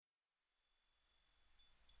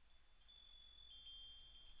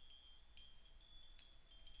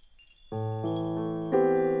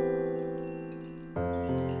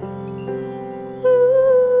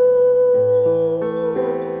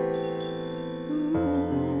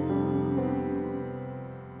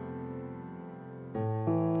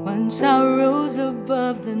Once I rose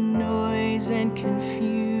above the noise and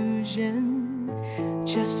confusion,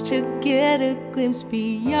 just to get a glimpse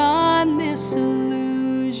beyond this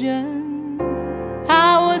illusion.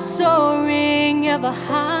 I was soaring ever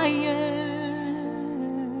higher,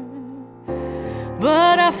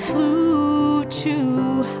 but I flew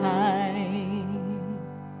too high.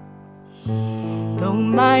 Though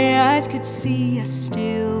my eyes could see, I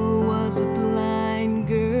still was a blind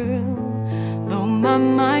girl. Though my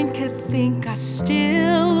mind could think, I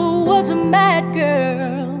still was a mad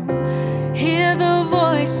girl. Hear the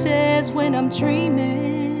voices when I'm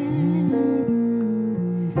dreaming,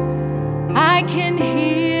 I can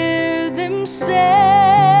hear them say,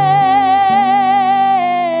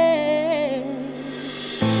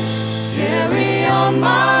 carry on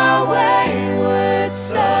my wayward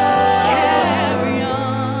son, carry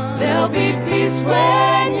on. There'll be peace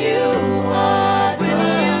when you are done.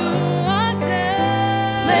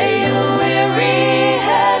 Lay your weary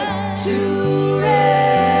head to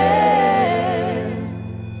rest.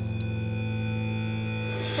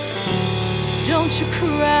 Don't you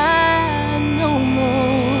cry no more.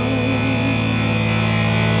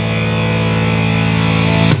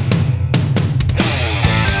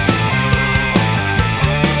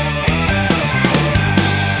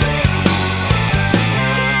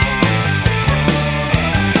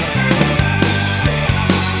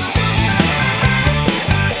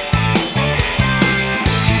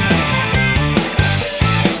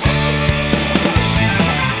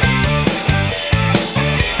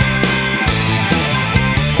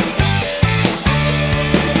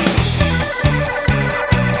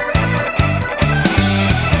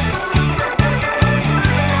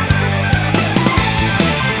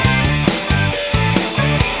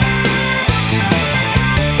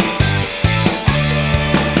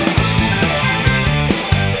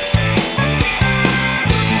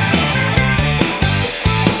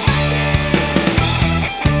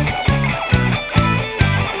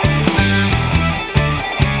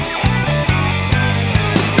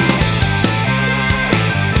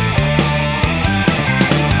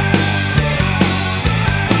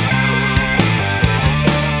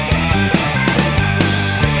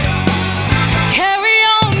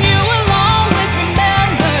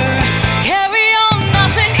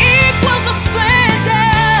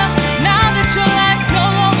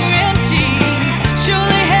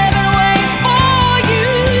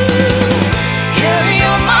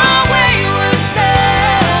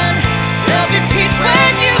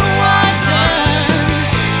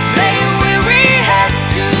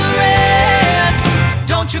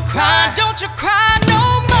 Don't you cry no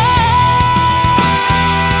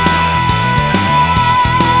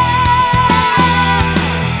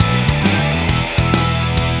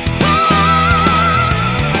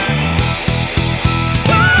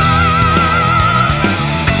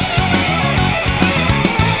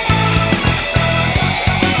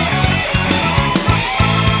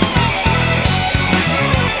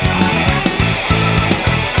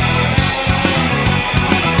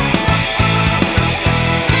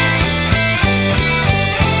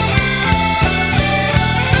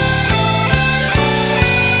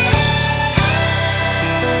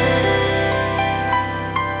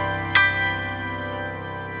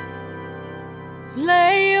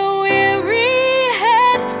Lay your weary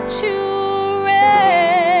head to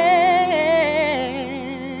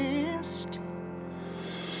rest.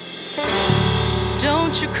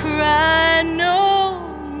 Don't you cry no